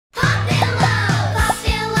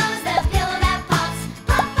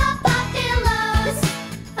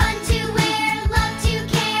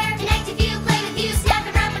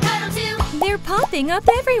showing up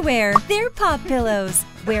everywhere. They're POPiLLows.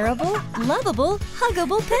 Wearable, lovable,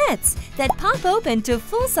 huggable pets that pop open to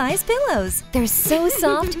full-size pillows. They're so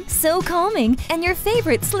soft, so calming, and your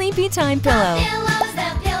favorite sleepy time pillow. POPiLLows,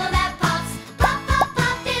 the pillow that pops. Pop, pop,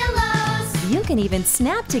 POPiLLows. You can even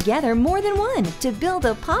snap together more than one to build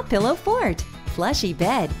a POPiLLow fort, plushy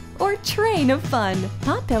bed, or train of fun.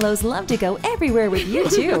 POPiLLows love to go everywhere with you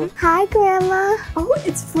too. Hi, Grandma. Oh,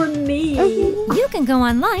 it's for me. You can go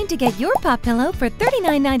online to get your POPiLLow for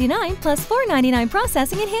 $39.99 plus $4.99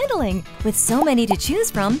 processing and handling. With so many to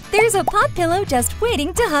choose from, there's a POPiLLow just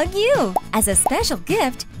waiting to hug you. As a special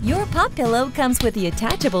gift, your POPiLLow comes with the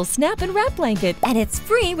attachable snap and wrap blanket, and it's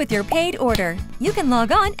free with your paid order. You can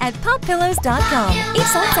log on at POPiLLows.com. Each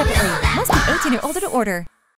sold separately. Must be 18 or older to order.